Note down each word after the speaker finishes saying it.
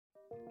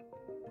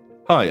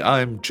Hi,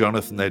 I'm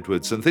Jonathan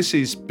Edwards, and this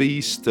is Be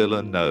Still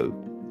and Know.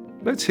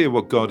 Let's hear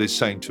what God is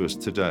saying to us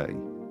today.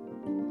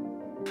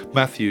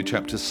 Matthew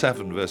chapter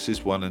 7,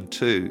 verses 1 and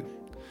 2.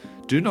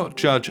 Do not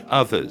judge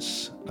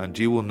others, and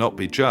you will not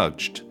be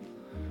judged.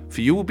 For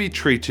you will be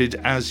treated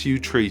as you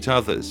treat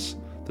others.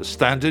 The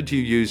standard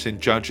you use in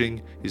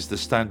judging is the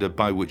standard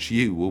by which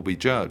you will be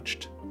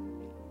judged.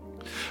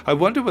 I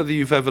wonder whether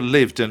you've ever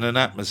lived in an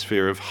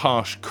atmosphere of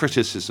harsh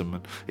criticism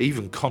and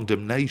even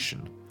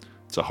condemnation.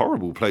 It's a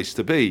horrible place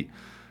to be,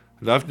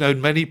 and I've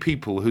known many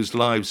people whose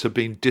lives have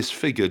been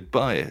disfigured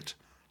by it.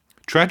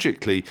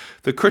 Tragically,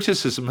 the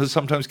criticism has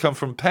sometimes come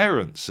from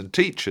parents and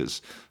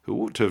teachers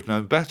who ought to have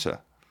known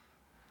better.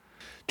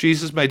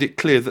 Jesus made it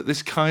clear that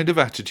this kind of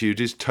attitude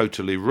is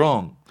totally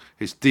wrong.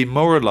 It's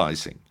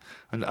demoralising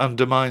and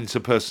undermines a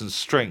person's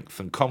strength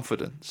and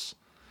confidence.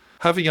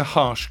 Having a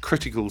harsh,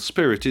 critical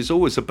spirit is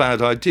always a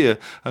bad idea,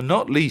 and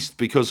not least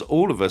because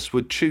all of us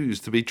would choose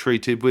to be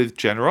treated with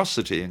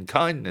generosity and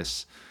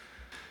kindness.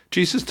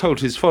 Jesus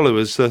told his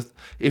followers that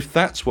if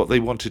that's what they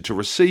wanted to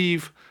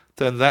receive,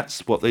 then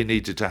that's what they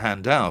needed to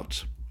hand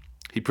out.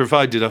 He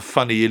provided a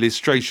funny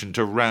illustration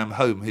to ram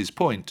home his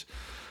point.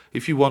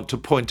 If you want to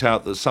point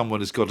out that someone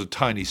has got a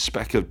tiny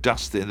speck of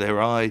dust in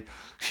their eye,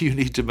 you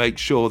need to make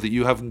sure that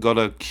you haven't got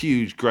a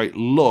huge, great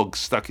log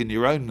stuck in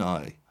your own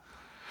eye.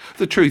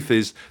 The truth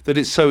is that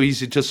it's so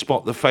easy to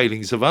spot the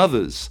failings of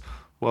others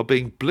while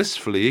being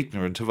blissfully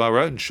ignorant of our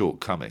own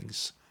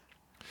shortcomings.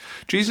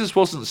 Jesus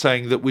wasn't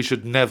saying that we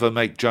should never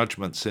make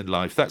judgments in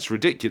life. That's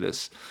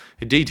ridiculous.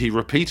 Indeed, he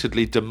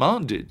repeatedly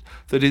demanded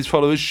that his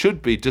followers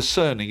should be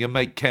discerning and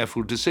make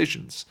careful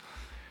decisions.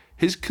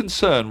 His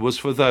concern was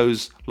for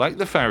those, like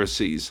the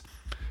Pharisees,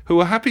 who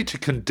were happy to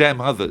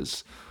condemn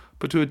others,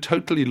 but who had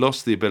totally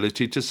lost the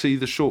ability to see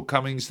the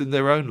shortcomings in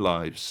their own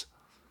lives.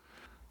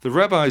 The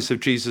rabbis of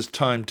Jesus'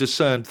 time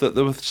discerned that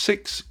there were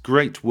 6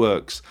 great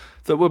works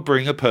that would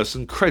bring a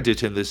person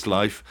credit in this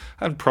life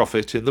and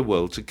profit in the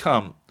world to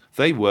come.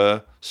 They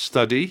were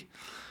study,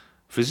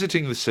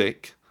 visiting the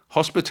sick,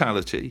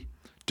 hospitality,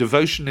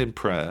 devotion in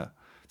prayer,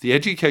 the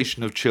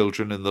education of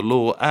children in the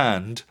law,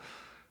 and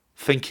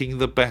thinking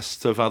the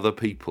best of other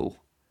people.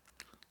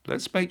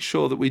 Let's make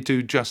sure that we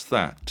do just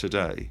that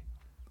today.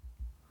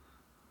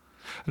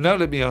 Now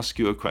let me ask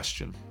you a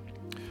question.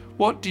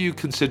 What do you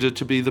consider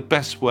to be the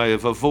best way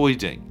of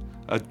avoiding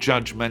a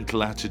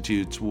judgmental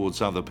attitude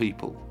towards other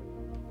people?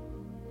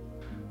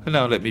 And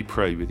now let me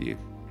pray with you.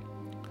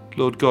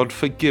 Lord God,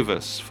 forgive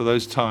us for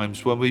those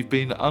times when we've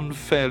been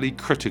unfairly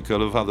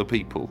critical of other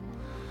people.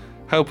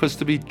 Help us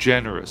to be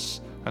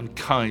generous and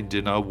kind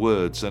in our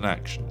words and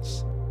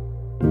actions.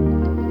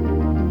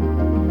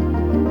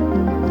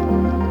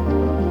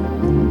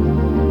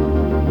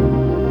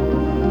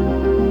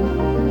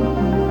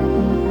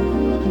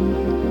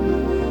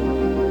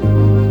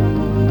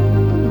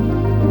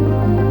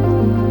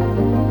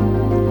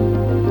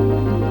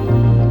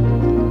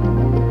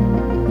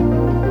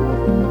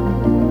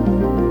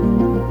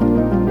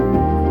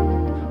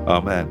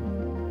 Amen.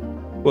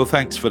 Well,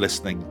 thanks for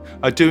listening.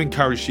 I do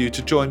encourage you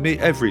to join me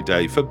every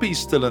day for Be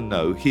Still and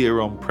Know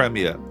here on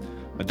Premier.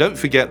 And don't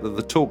forget that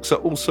the talks are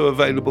also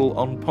available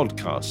on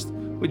podcast,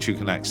 which you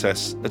can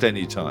access at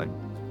any time.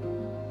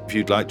 If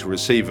you'd like to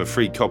receive a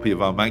free copy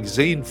of our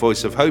magazine,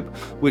 Voice of Hope,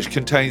 which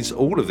contains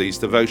all of these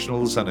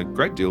devotionals and a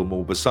great deal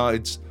more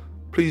besides,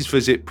 please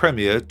visit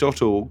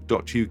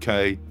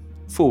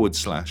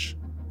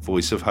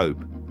premier.org.uk/Voice of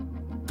Hope.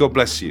 God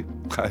bless you.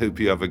 I hope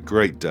you have a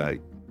great day.